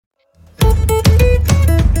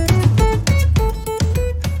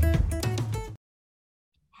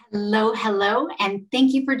Hello, hello, and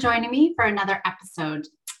thank you for joining me for another episode.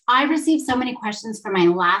 I received so many questions from my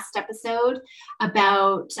last episode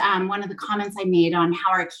about one of the comments I made on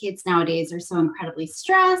how our kids nowadays are so incredibly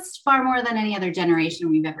stressed, far more than any other generation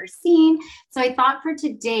we've ever seen. So I thought for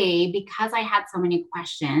today, because I had so many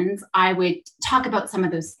questions, I would talk about some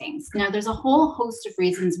of those things. Now, there's a whole host of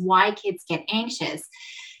reasons why kids get anxious.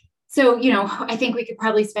 So, I think we could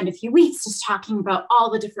probably spend a few weeks just talking about all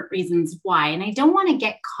the different reasons why. And I don't want to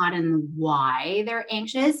get caught in the why they're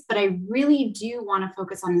anxious, but I really do want to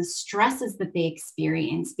focus on the stresses that they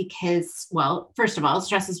experience because, well, first of all,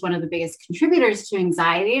 stress is one of the biggest contributors to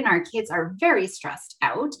anxiety, and our kids are very stressed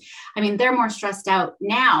out. I mean, they're more stressed out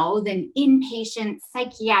now than inpatient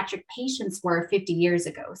psychiatric patients were 50 years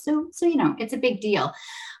ago. So, it's a big deal,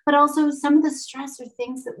 but also some of the stress are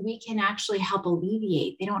things that we can actually help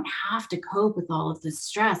alleviate. They don't have to cope with all of the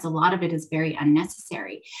stress. A lot of it is very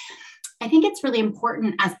unnecessary. I think it's really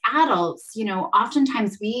important as adults,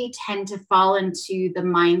 oftentimes we tend to fall into the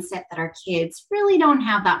mindset that our kids really don't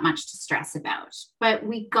have that much to stress about. But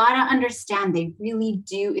we got to understand they really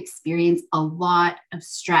do experience a lot of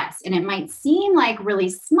stress. And it might seem like really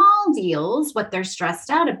small deals, what they're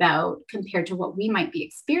stressed out about compared to what we might be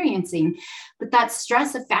experiencing. But that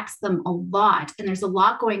stress affects them a lot. And there's a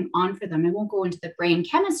lot going on for them. I won't go into the brain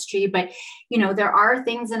chemistry, but there are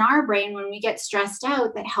things in our brain when we get stressed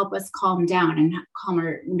out that help us calm down and calm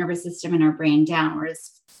our nervous system and our brain down,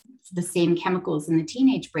 whereas the same chemicals in the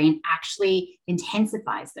teenage brain actually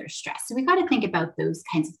intensifies their stress. So we got to think about those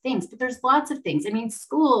kinds of things. But there's lots of things. I mean,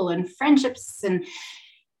 school and friendships and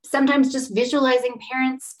sometimes just visualizing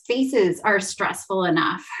parents' faces are stressful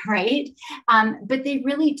enough, right? But they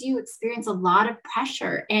really do experience a lot of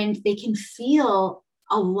pressure, and they can feel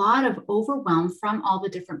a lot of overwhelm from all the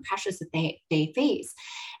different pressures that they face.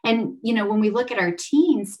 And, when we look at our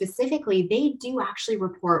teens specifically, they do actually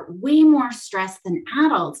report way more stress than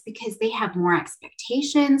adults because they have more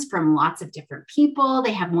expectations from lots of different people.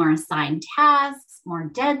 They have more assigned tasks, more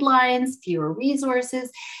deadlines, fewer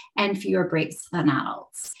resources, and fewer breaks than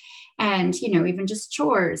adults. And, even just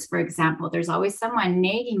chores, for example, there's always someone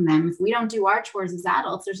nagging them. If we don't do our chores as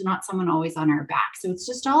adults, there's not someone always on our back. So it's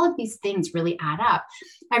just all of these things really add up.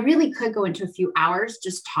 I really could go into a few hours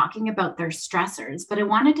just talking about their stressors, but I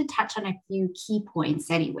wanted to touch on a few key points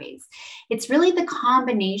anyways. It's really the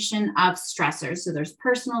combination of stressors. So there's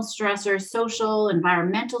personal stressors, social,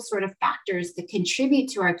 environmental sort of factors that contribute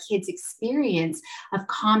to our kids' experience of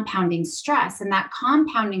compounding stress. And that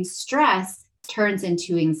compounding stress turns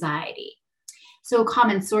into anxiety. So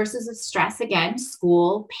common sources of stress, again,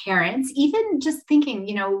 school, parents, even just thinking,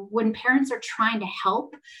 when parents are trying to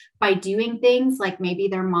help by doing things like maybe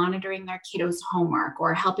they're monitoring their kiddos' homework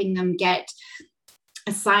or helping them get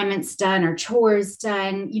assignments done or chores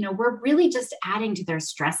done, we're really just adding to their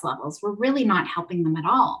stress levels. We're really not helping them at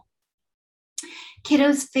all.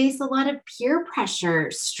 Kiddos face a lot of peer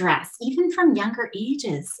pressure stress, even from younger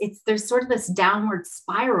ages. There's sort of this downward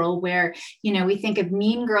spiral where, we think of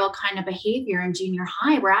mean girl kind of behavior in junior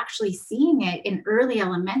high. We're actually seeing it in early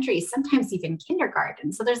elementary, sometimes even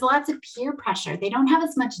kindergarten. So there's lots of peer pressure. They don't have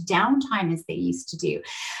as much downtime as they used to do.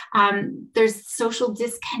 There's social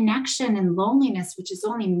disconnection and loneliness, which is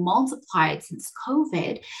only multiplied since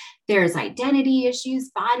COVID. There's identity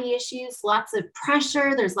issues, body issues, lots of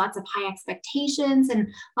pressure. There's lots of high expectations and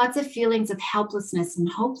lots of feelings of helplessness and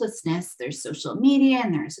hopelessness. There's social media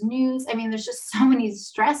and there's news. I mean, there's just so many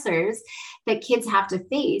stressors that kids have to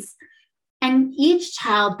face. And each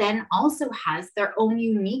child then also has their own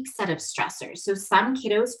unique set of stressors. So some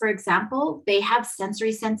kiddos, for example, they have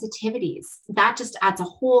sensory sensitivities. That just adds a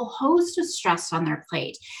whole host of stress on their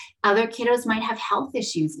plate. Other kiddos might have health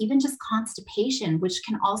issues, even just constipation, which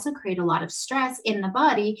can also create a lot of stress in the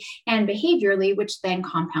body and behaviorally, which then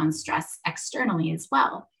compounds stress externally as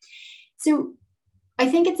well. So I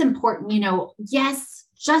think it's important, yes,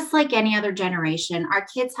 just like any other generation, our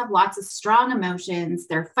kids have lots of strong emotions.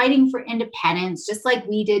 They're fighting for independence, just like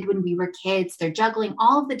we did when we were kids. They're juggling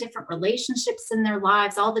all of the different relationships in their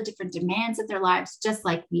lives, all the different demands of their lives, just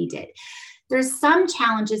like we did. There's some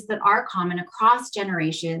challenges that are common across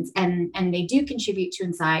generations, and they do contribute to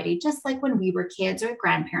anxiety, just like when we were kids or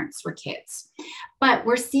grandparents were kids. But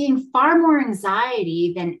we're seeing far more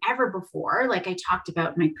anxiety than ever before. Like I talked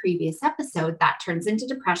about in my previous episode, that turns into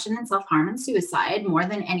depression and self-harm and suicide more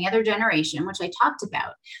than any other generation, which I talked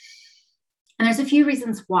about. And there's a few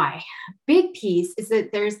reasons why. Big piece is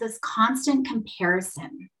that there's this constant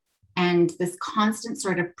comparison and this constant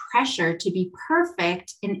sort of pressure to be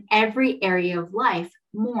perfect in every area of life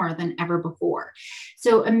more than ever before.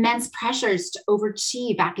 So immense pressures to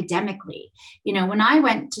overachieve academically. When I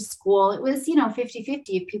went to school, it was, 50-50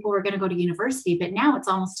 if people were going to go to university, but now it's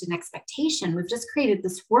almost an expectation. We've just created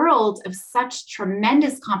this world of such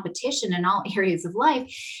tremendous competition in all areas of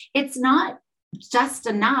life. It's not just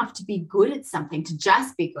enough to be good at something, to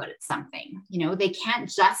just be good at something. They can't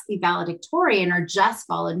just be valedictorian or just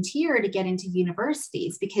volunteer to get into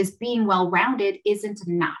universities, because being well-rounded isn't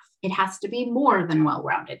enough. It has to be more than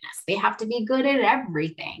well-roundedness. They have to be good at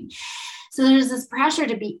everything. So there's this pressure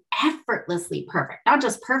to be effortlessly perfect, not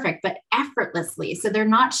just perfect, but effortlessly. So they're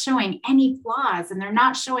not showing any flaws, and they're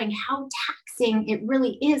not showing how taxing it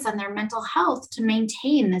really is on their mental health to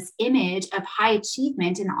maintain this image of high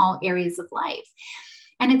achievement in all areas of life.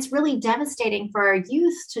 And it's really devastating for our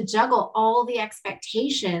youth to juggle all the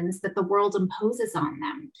expectations that the world imposes on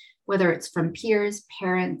them, whether it's from peers,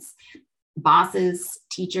 parents, bosses,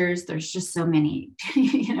 teachers. There's just so many,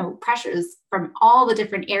 pressures from all the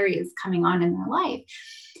different areas coming on in their life.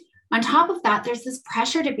 On top of that, there's this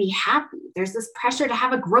pressure to be happy. There's this pressure to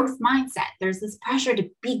have a growth mindset. There's this pressure to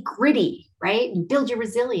be gritty, right? And build your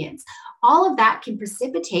resilience. All of that can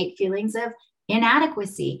precipitate feelings of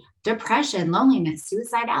inadequacy, depression, loneliness,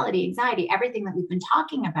 suicidality, anxiety, everything that we've been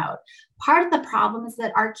talking about. Part of the problem is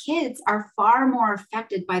that our kids are far more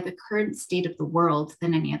affected by the current state of the world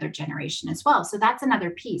than any other generation as well. So that's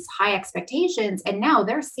another piece, high expectations. And now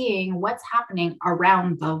they're seeing what's happening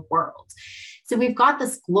around the world. So we've got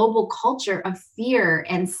this global culture of fear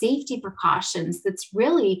and safety precautions that's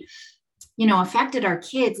really affected our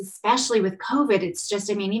kids, especially with COVID. It's just,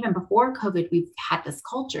 even before COVID, we've had this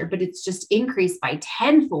culture, but it's just increased by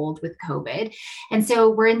tenfold with COVID. And so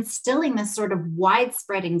we're instilling this sort of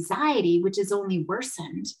widespread anxiety, which has only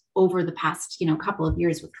worsened over the past, couple of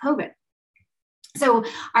years with COVID. So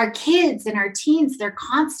our kids and our teens, they're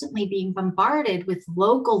constantly being bombarded with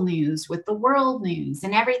local news, with the world news,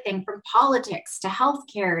 and everything from politics to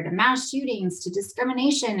healthcare to mass shootings to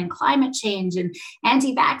discrimination and climate change and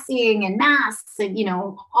anti-vaxxing and masks and,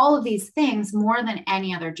 all of these things more than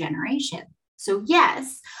any other generation. So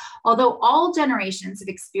yes, although all generations have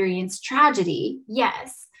experienced tragedy,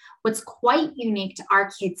 yes, what's quite unique to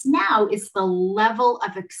our kids now is the level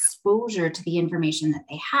of exposure to the information that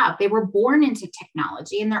they have. They were born into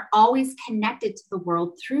technology, and they're always connected to the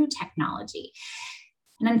world through technology.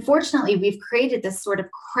 And unfortunately, we've created this sort of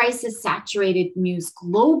crisis-saturated news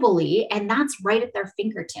globally, and that's right at their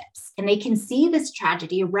fingertips. And they can see this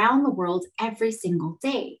tragedy around the world every single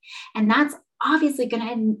day. And that's obviously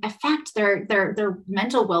going to affect their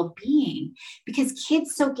mental well-being, because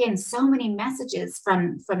kids soak in so many messages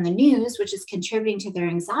from the news, which is contributing to their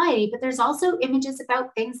anxiety. But there's also images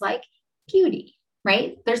about things like beauty,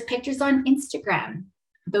 right? There's pictures on Instagram.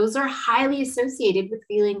 Those are highly associated with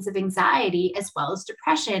feelings of anxiety, as well as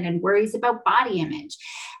depression and worries about body image.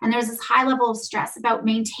 And there's this high level of stress about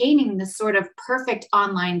maintaining this sort of perfect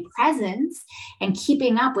online presence and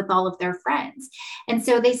keeping up with all of their friends. And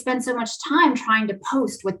so they spend so much time trying to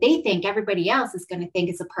post what they think everybody else is going to think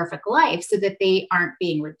is a perfect life, so that they aren't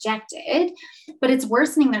being rejected. But it's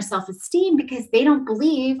worsening their self-esteem, because they don't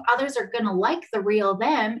believe others are going to like the real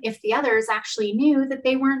them if the others actually knew that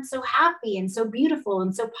they weren't so happy and so beautiful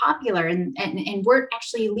and so popular and weren't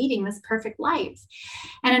actually leading this perfect life.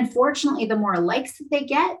 And unfortunately, the more likes that they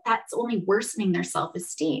get, that's only worsening their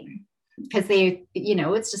self-esteem, because they,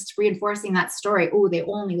 it's just reinforcing that story. Oh, they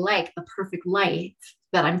only like the perfect life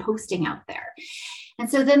that I'm posting out there. And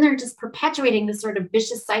so then they're just perpetuating this sort of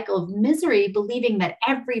vicious cycle of misery, believing that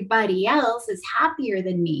everybody else is happier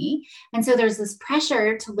than me. And so there's this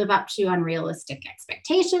pressure to live up to unrealistic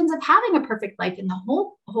expectations of having a perfect life in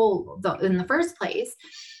in the first place.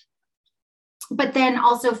 But then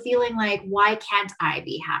also feeling like, why can't I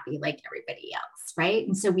be happy like everybody else, right?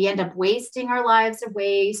 And so we end up wasting our lives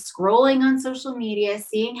away, scrolling on social media,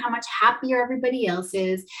 seeing how much happier everybody else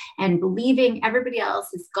is, and believing everybody else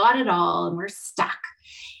has got it all, and we're stuck.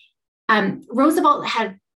 Roosevelt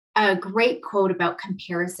had a great quote about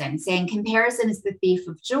comparison, saying, "Comparison is the thief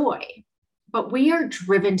of joy." But we are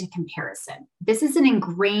driven to comparison. This is an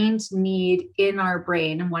ingrained need in our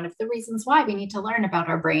brain, and one of the reasons why we need to learn about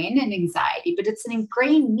our brain and anxiety. But it's an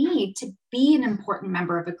ingrained need to be an important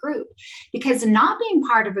member of a group, because not being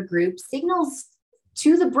part of a group signals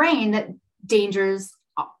to the brain that danger's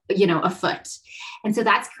afoot. And so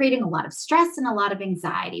that's creating a lot of stress and a lot of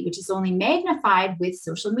anxiety, which is only magnified with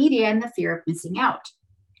social media and the fear of missing out.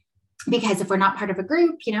 Because if we're not part of a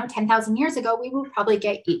group, 10,000 years ago, we will probably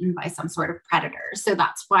get eaten by some sort of predator. So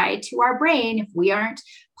that's why, to our brain, if we aren't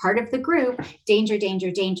part of the group, danger, danger,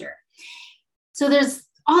 danger. So there's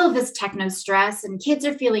all of this techno stress, and kids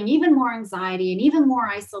are feeling even more anxiety and even more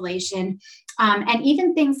isolation. And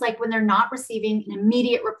even things like when they're not receiving an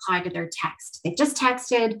immediate reply to their text. They've just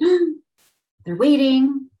texted, they're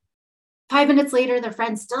waiting. 5 minutes later, their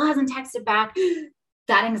friend still hasn't texted back.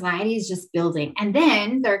 That anxiety is just building. And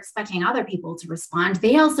then they're expecting other people to respond.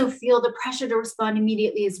 They also feel the pressure to respond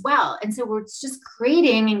immediately as well. And so we're just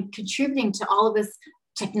creating and contributing to all of this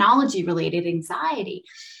technology related anxiety.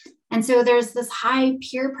 And so there's this high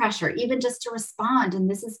peer pressure, even just to respond. And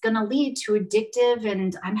this is going to lead to addictive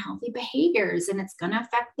and unhealthy behaviors. And it's going to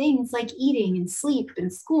affect things like eating and sleep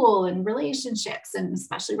and school and relationships, and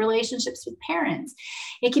especially relationships with parents.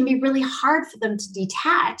 It can be really hard for them to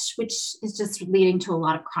detach, which is just leading to a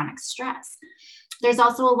lot of chronic stress. There's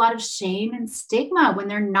also a lot of shame and stigma when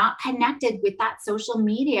they're not connected with that social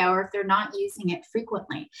media, or if they're not using it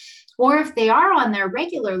frequently. Or if they are on there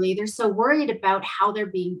regularly, they're so worried about how they're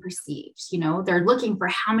being perceived. They're looking for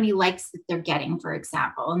how many likes that they're getting, for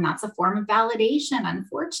example, and that's a form of validation.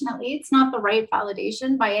 Unfortunately, it's not the right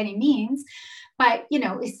validation by any means, but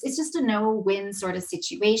it's just a no-win sort of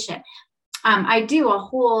situation. I do a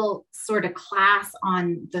whole sort of class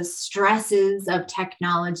on the stresses of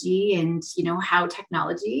technology and, how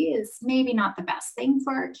technology is maybe not the best thing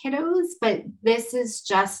for our kiddos, but this is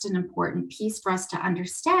just an important piece for us to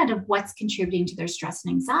understand of what's contributing to their stress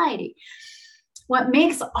and anxiety. What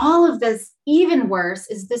makes all of this even worse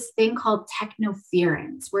is this thing called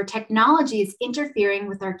technoference, where technology is interfering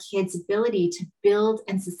with our kids' ability to build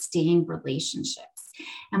and sustain relationships.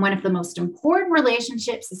 And one of the most important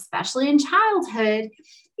relationships, especially in childhood,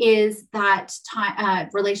 is that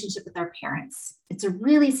relationship with our parents. It's a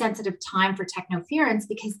really sensitive time for technoference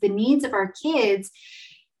because the needs of our kids,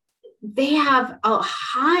 they have a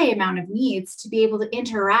high amount of needs to be able to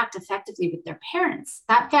interact effectively with their parents.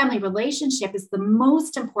 That family relationship is the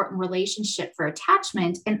most important relationship for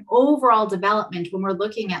attachment and overall development when we're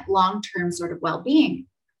looking at long-term sort of well-being.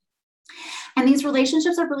 And these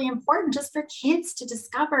relationships are really important just for kids to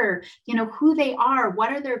discover, who they are,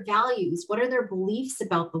 what are their values, what are their beliefs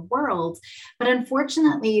about the world. But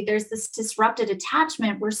unfortunately, there's this disrupted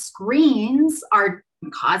attachment where screens are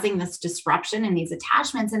causing this disruption in these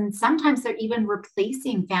attachments. And sometimes they're even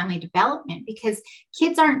replacing family development because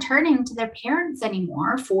kids aren't turning to their parents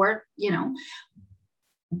anymore for,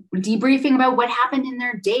 debriefing about what happened in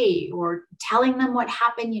their day, or telling them what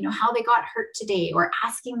happened, how they got hurt today, or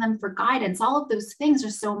asking them for guidance. All of those things are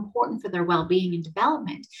so important for their well-being and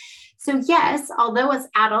development. So yes, although as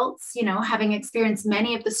adults, having experienced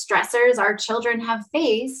many of the stressors our children have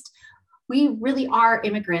faced, we really are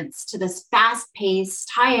immigrants to this fast-paced,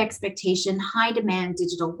 high expectation, high demand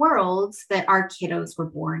digital worlds that our kiddos were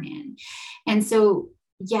born in. And so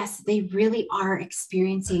yes, they really are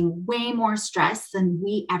experiencing way more stress than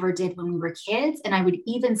we ever did when we were kids. And I would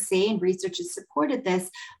even say, and research has supported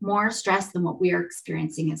this, more stress than what we are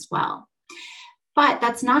experiencing as well. But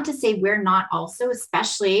that's not to say we're not also,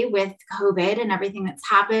 especially with COVID and everything that's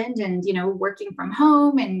happened, and, working from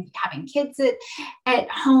home and having kids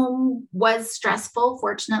at home was stressful.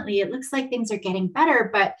 Fortunately, it looks like things are getting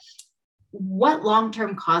better, but what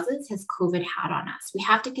long-term causes has COVID had on us? We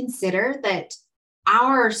have to consider that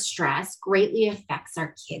our stress greatly affects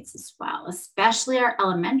our kids as well, especially our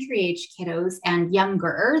elementary age kiddos and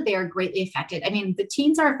younger. They are greatly affected. I mean, the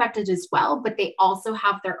teens are affected as well, but they also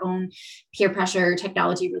have their own peer pressure,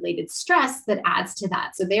 technology related stress that adds to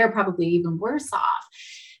that. So they are probably even worse off.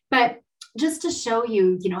 But just to show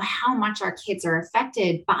you, how much our kids are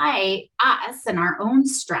affected by us and our own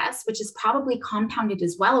stress, which is probably compounded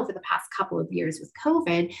as well over the past couple of years with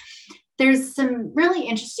COVID, there's some really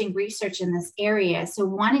interesting research in this area. So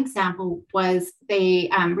one example was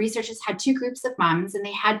researchers had two groups of moms, and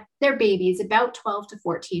they had their babies about 12 to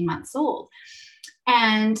 14 months old.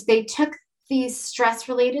 And they took these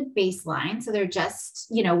stress-related baselines. So they're just,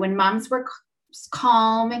 when moms were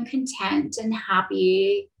calm and content and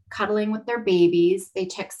happy, cuddling with their babies, they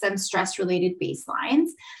took some stress-related baselines.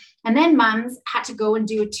 And then moms had to go and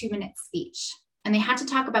do a 2-minute speech. And they had to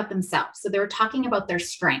talk about themselves. So they were talking about their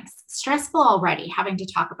strengths. Stressful already, having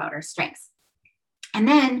to talk about our strengths. And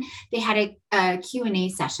then they had a Q&A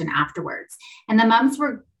session afterwards. And the moms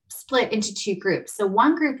were split into two groups. So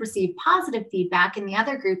one group received positive feedback and the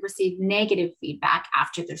other group received negative feedback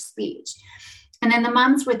after their speech. And then the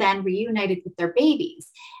moms were then reunited with their babies.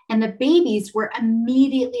 And the babies were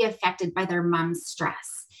immediately affected by their mom's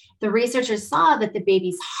stress. The researchers saw that the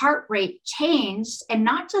baby's heart rate changed, and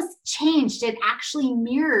not just changed, it actually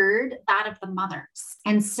mirrored that of the mother's.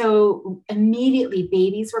 And so immediately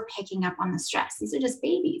babies were picking up on the stress. These are just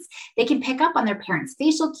babies. They can pick up on their parents'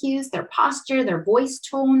 facial cues, their posture, their voice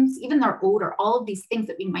tones, even their odor, all of these things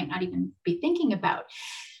that we might not even be thinking about.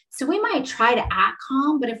 So we might try to act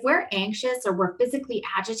calm, but if we're anxious or we're physically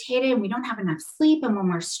agitated and we don't have enough sleep, and when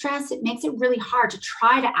we're stressed, it makes it really hard to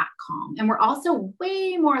try to act calm. And we're also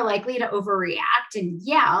way more likely to overreact and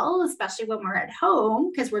yell, especially when we're at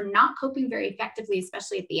home, because we're not coping very effectively,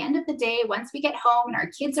 especially at the end of the day. Once we get home and our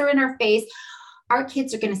kids are in our face, our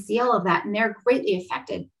kids are going to see all of that, and they're greatly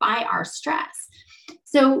affected by our stress.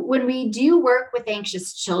 So when we do work with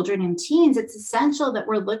anxious children and teens, it's essential that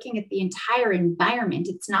we're looking at the entire environment.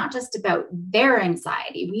 It's not just about their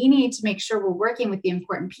anxiety. We need to make sure we're working with the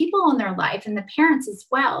important people in their life and the parents as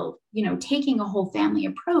well, taking a whole family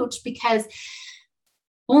approach, because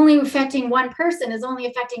only affecting one person is only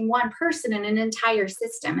affecting one person in an entire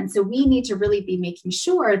system. And so we need to really be making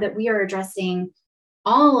sure that we are addressing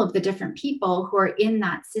all of the different people who are in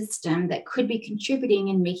that system that could be contributing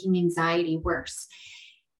and making anxiety worse.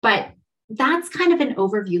 But that's kind of an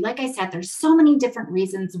overview. Like I said, there's so many different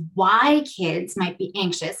reasons why kids might be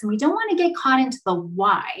anxious, and we don't want to get caught into the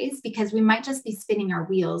whys because we might just be spinning our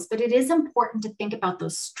wheels. But it is important to think about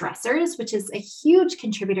those stressors, which is a huge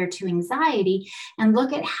contributor to anxiety, and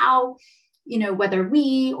look at how, whether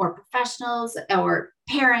we or professionals or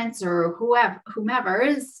parents or whomever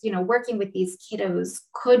is, working with these kiddos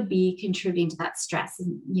could be contributing to that stress.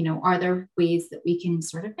 And, are there ways that we can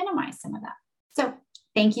sort of minimize some of that? So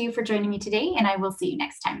thank you for joining me today, and I will see you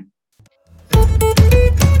next time.